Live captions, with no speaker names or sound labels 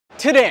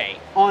Today,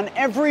 on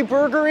every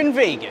burger in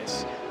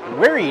Vegas,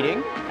 we're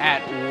eating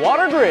at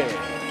Watergrill.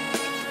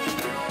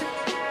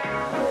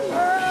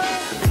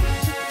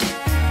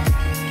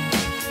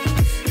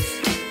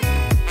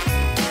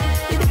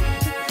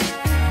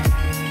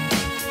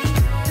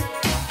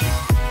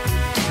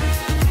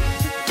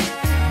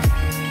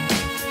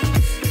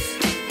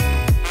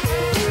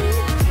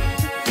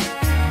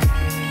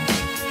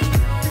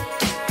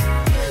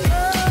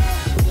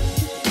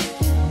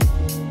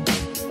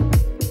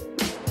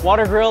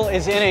 Watergrill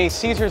is in a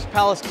Caesars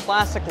Palace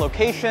Classic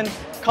location.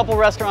 A couple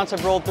restaurants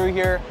have rolled through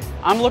here.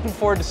 I'm looking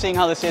forward to seeing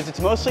how this is.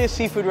 It's mostly a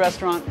seafood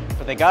restaurant,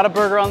 but they got a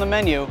burger on the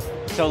menu.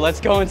 So let's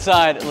go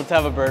inside, let's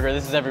have a burger.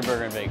 This is every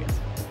burger in Vegas.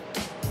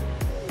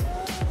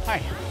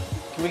 Hi,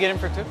 can we get in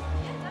for two?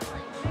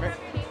 Great.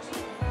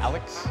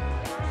 Alex.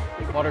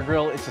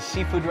 Watergrill is a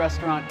seafood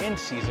restaurant in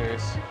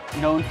Caesars,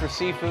 known for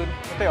seafood,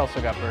 but they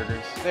also got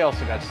burgers. They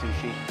also got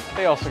sushi.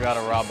 They also got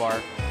a raw bar.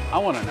 I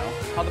want to know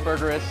how the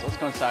burger is. Let's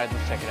go inside,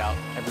 let's check it out.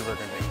 Every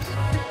burger in Vegas.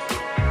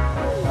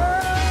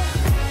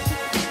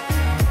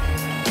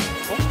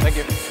 Cool, thank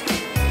you.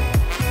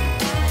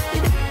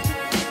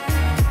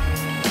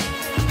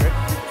 Great.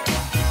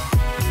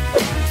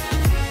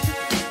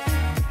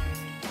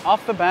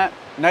 Off the bat,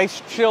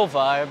 nice chill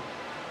vibe.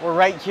 We're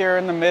right here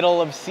in the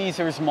middle of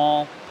Caesars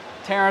Mall.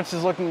 Terrence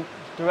is looking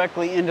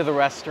directly into the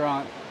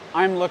restaurant.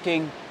 I'm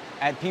looking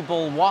at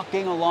people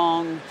walking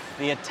along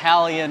the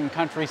Italian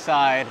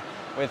countryside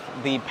with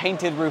the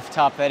painted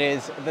rooftop that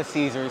is the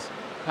Caesars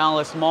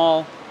Palace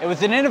Mall. It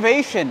was an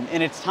innovation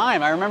in its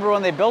time. I remember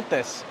when they built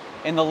this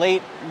in the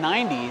late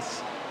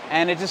 90s,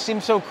 and it just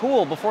seemed so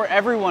cool. Before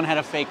everyone had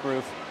a fake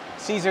roof,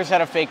 Caesars had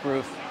a fake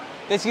roof.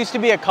 This used to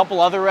be a couple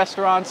other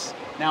restaurants.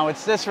 Now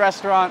it's this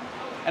restaurant,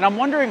 and I'm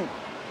wondering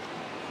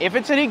if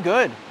it's any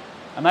good.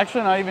 I'm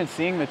actually not even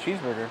seeing the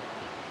cheeseburger.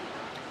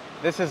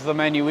 This is the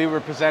menu we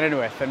were presented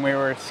with, and we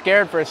were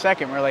scared for a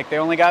second. We're like, they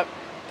only got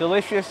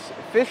delicious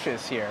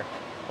fishes here.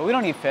 But we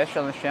don't eat fish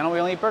on this channel, we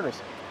only eat burgers.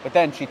 But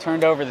then she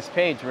turned over this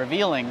page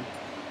revealing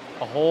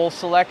a whole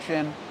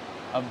selection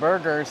of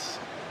burgers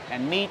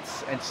and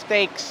meats and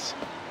steaks.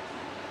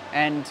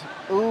 And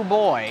ooh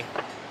boy,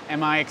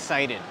 am I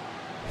excited.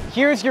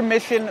 Here's your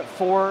mission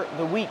for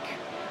the week.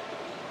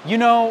 You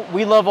know,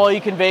 we love All You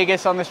Can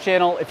Vegas on this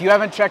channel. If you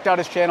haven't checked out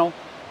his channel,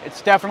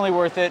 it's definitely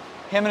worth it.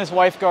 Him and his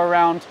wife go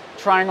around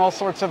trying all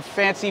sorts of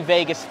fancy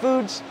Vegas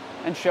foods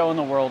and showing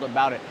the world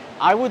about it.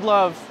 I would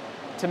love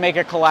to make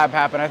a collab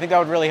happen. I think that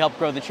would really help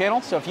grow the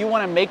channel. So if you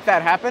want to make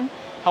that happen,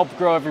 help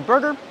grow every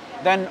burger,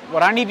 then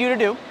what I need you to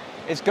do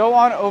is go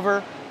on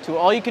over to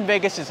All You Can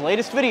Vegas'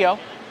 latest video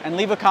and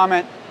leave a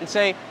comment and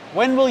say,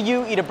 when will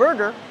you eat a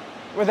burger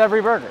with every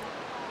burger?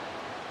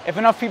 If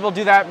enough people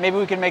do that, maybe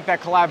we can make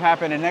that collab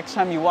happen, and next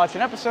time you watch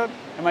an episode,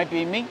 it might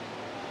be me,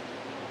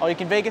 All You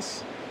Can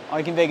Vegas, All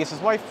You Can Vegas'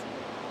 wife,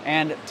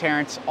 and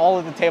Terrence all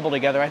at the table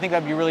together. I think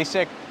that'd be really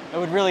sick. It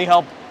would really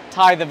help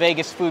tie the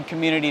Vegas food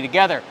community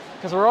together,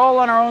 because we're all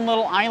on our own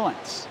little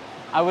islands.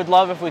 I would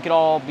love if we could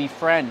all be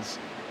friends,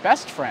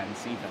 best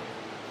friends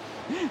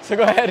even. So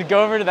go ahead and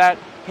go over to that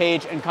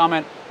page and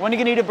comment, when are you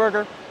gonna eat a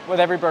burger with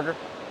every burger?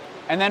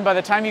 And then by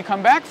the time you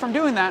come back from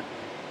doing that,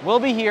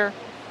 we'll be here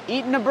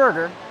eating a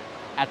burger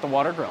at the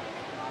Watergrill.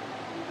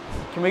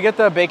 Can we get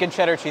the bacon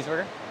cheddar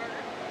cheeseburger?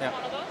 Yeah.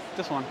 One of those?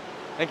 Just one.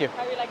 Thank you.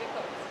 How do you like it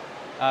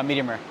cooked?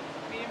 Medium rare.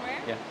 Medium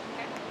rare? Yeah.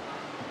 Okay.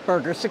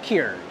 Burger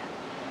secured.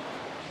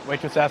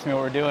 Waitress asked me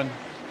what we're doing.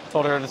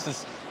 Told her this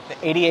is the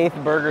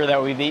 88th burger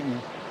that we've eaten.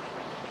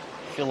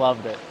 She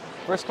loved it.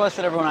 First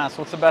question everyone asks,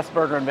 what's the best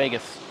burger in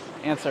Vegas?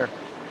 Answer,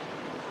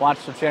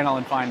 watch the channel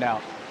and find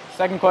out.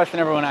 Second question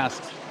everyone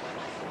asks,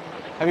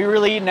 have you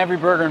really eaten every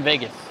burger in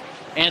Vegas?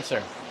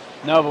 Answer,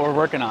 no, but we're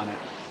working on it.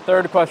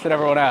 Third question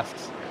everyone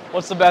asks,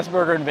 what's the best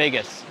burger in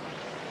Vegas?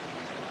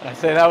 And I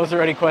say that was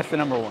already question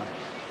number one.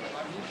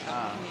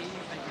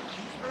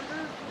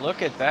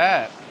 Look at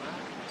that.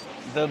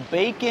 The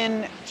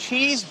bacon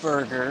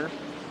cheeseburger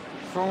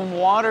from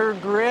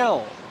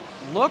Watergrill.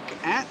 Look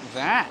at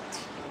that.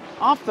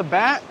 Off the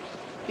bat,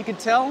 you can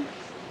tell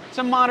it's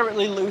a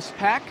moderately loose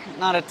pack,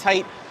 not a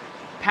tight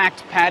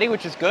packed patty,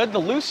 which is good. The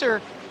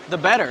looser, the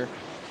better.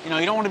 You know,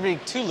 you don't want it to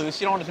be too loose.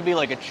 You don't want it to be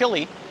like a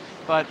chili,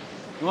 but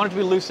you want it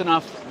to be loose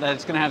enough that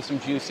it's gonna have some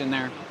juice in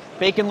there.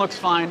 Bacon looks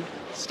fine.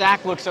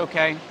 Stack looks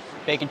okay.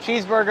 Bacon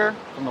cheeseburger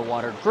from the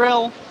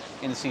Watergrill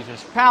in the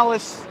Caesars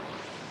Palace.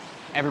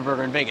 Every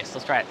burger in Vegas.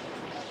 Let's try it.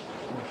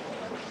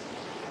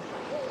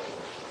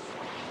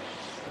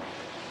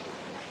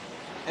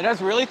 It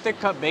has really thick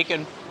cut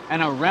bacon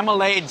and a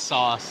remoulade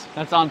sauce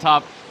that's on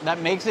top that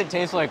makes it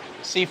taste like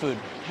seafood,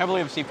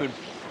 heavily of seafood.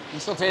 I'm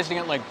still tasting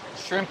it like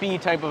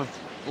shrimpy type of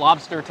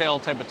lobster tail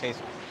type of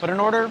taste. But in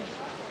order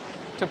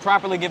to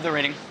properly give the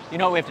rating, you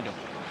know what we have to do.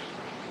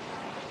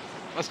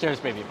 Let's tear this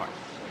baby apart.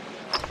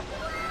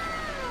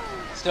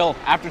 Still,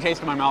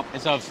 aftertaste in my mouth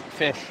is of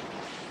fish.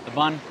 The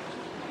bun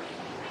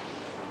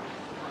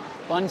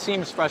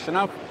seems fresh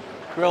enough,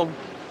 grilled,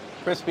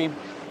 crispy.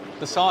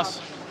 The sauce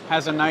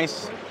has a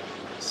nice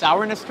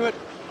sourness to it,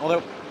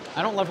 although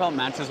I don't love how it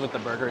matches with the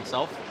burger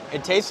itself.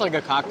 It tastes like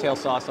a cocktail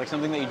sauce, like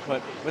something that you'd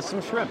put with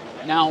some shrimp.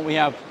 Now we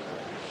have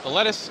the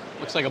lettuce,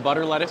 looks like a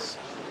butter lettuce.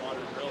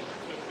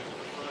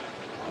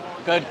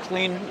 Good,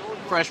 clean,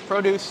 fresh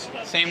produce.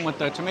 Same with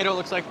the tomato, it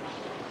looks like.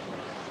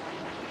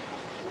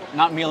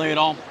 Not mealy at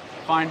all,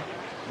 fine.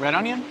 Red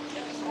onion.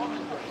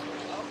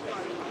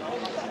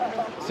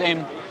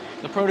 Same,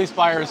 the produce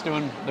buyer is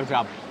doing their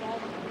job.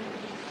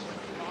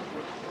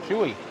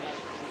 Chewy.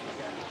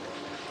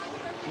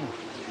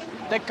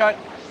 Thick cut,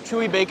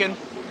 chewy bacon,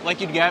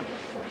 like you'd get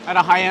at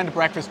a high-end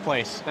breakfast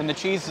place. And the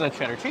cheese is a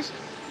cheddar cheese.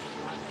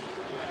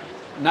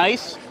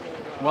 Nice,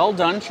 well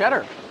done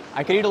cheddar.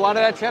 I could eat a lot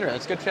of that cheddar.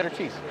 That's good cheddar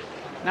cheese.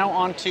 Now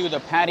on to the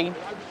patty.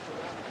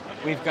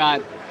 We've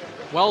got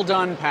well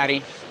done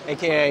patty,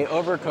 AKA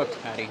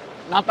overcooked patty.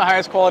 Not the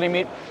highest quality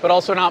meat, but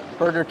also not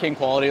Burger King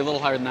quality, a little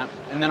higher than that.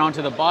 And then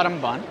onto the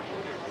bottom bun.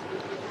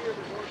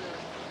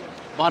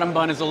 Bottom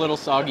bun is a little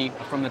soggy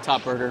from the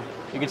top burger.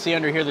 You can see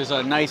under here there's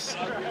a nice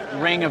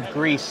ring of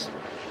grease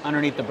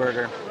underneath the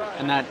burger.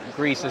 And that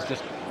grease is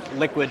just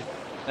liquid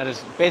that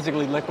has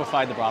basically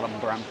liquefied the bottom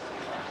bun.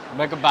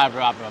 Liquefied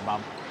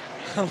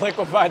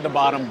the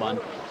bottom bun.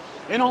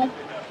 You know,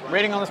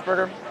 rating on this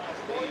burger,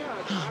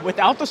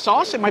 without the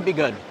sauce, it might be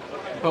good.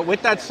 But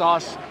with that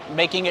sauce,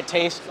 making it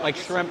taste like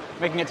shrimp,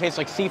 making it taste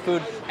like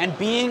seafood, and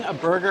being a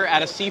burger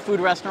at a seafood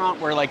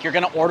restaurant where like you're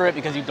gonna order it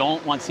because you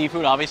don't want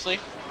seafood, obviously,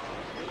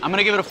 I'm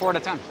gonna give it a 4 out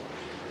of 10.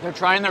 They're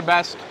trying their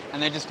best,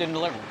 and they just didn't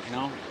deliver, you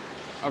know?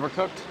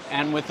 Overcooked,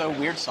 and with a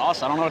weird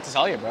sauce. I don't know what to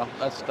tell you, bro.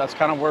 That's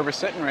kind of where we're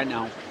sitting right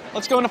now.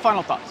 Let's go into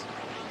final thoughts.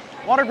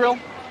 Watergrill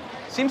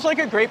seems like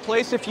a great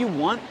place if you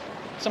want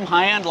some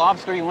high-end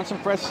lobster, you want some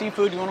fresh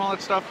seafood, you want all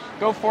that stuff,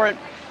 go for it.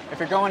 If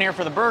you're going here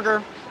for the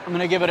burger, I'm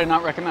gonna give it a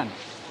not recommend.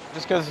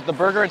 Just because the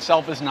burger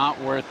itself is not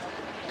worth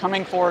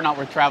coming for, not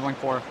worth traveling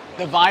for.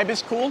 The vibe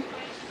is cool.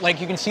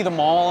 Like you can see the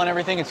mall and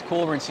everything, it's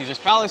cool. We're in Caesar's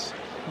Palace.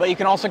 But you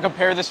can also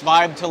compare this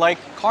vibe to like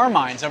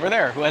Carmine's over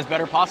there, who has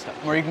better pasta.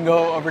 Or you can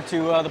go over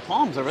to the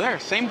Palms over there,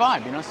 same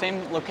vibe, you know,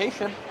 same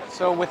location.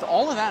 So with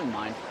all of that in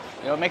mind,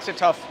 you know, it makes it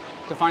tough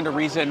to find a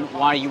reason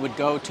why you would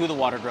go to the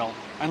Watergrill,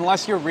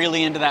 unless you're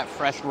really into that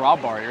fresh raw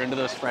bar, you're into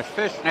those fresh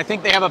fish. And I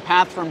think they have a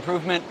path for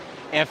improvement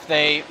if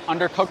they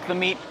undercook the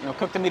meat, you know,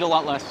 cook the meat a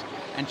lot less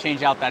and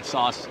change out that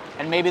sauce.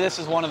 And maybe this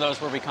is one of those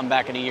where we come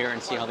back in a year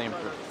and see how they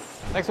improve.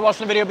 Thanks for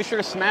watching the video. Be sure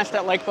to smash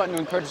that like button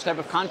to encourage this type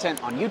of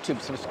content on YouTube.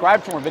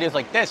 Subscribe for more videos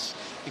like this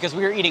because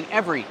we are eating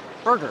every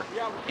burger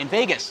in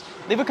Vegas.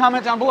 Leave a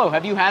comment down below.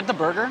 Have you had the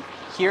burger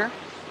here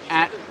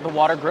at the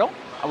Watergrill?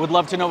 I would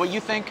love to know what you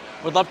think.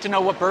 Would love to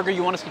know what burger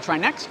you want us to try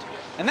next.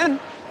 And then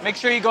make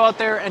sure you go out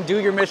there and do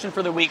your mission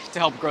for the week to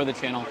help grow the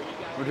channel.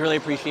 We'd really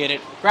appreciate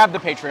it. Grab the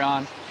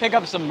Patreon, pick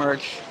up some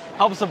merch,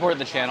 help support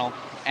the channel,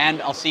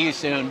 and I'll see you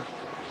soon.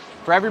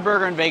 For every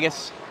burger in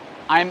Vegas,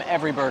 I'm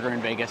every burger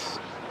in Vegas.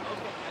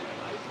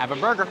 Have a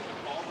burger.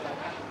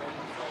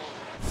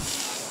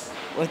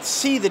 Let's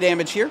see the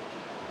damage here.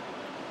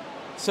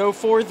 So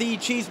for the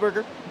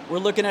cheeseburger, we're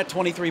looking at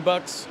 23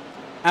 bucks.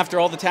 After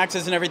all the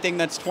taxes and everything,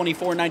 that's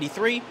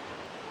 $24.93,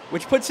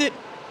 which puts it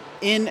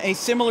in a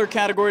similar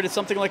category to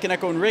something like an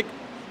𝐥𝐤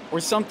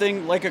or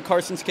something like a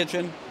Carson's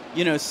Kitchen.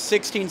 You know,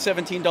 $16,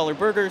 $17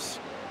 burgers.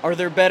 Are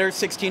there better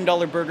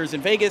 $16 burgers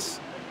in Vegas?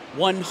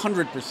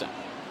 100%.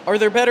 Are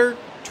there better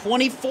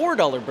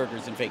 $24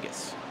 burgers in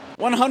Vegas?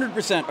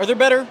 100%. Are there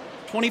better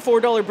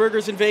 $24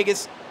 burgers in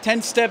Vegas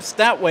 10 steps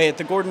that way at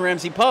the Gordon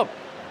Ramsay pub?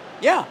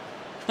 Yeah.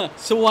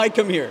 So why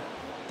come here?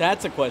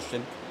 That's a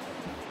question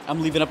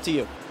I'm leaving up to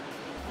you.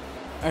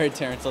 All right,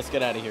 Terrence, let's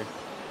get out of here.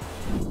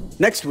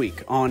 Next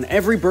week on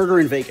Every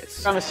Burger in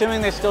Vegas. I'm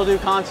assuming they still do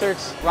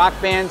concerts, rock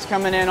bands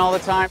coming in all the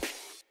time.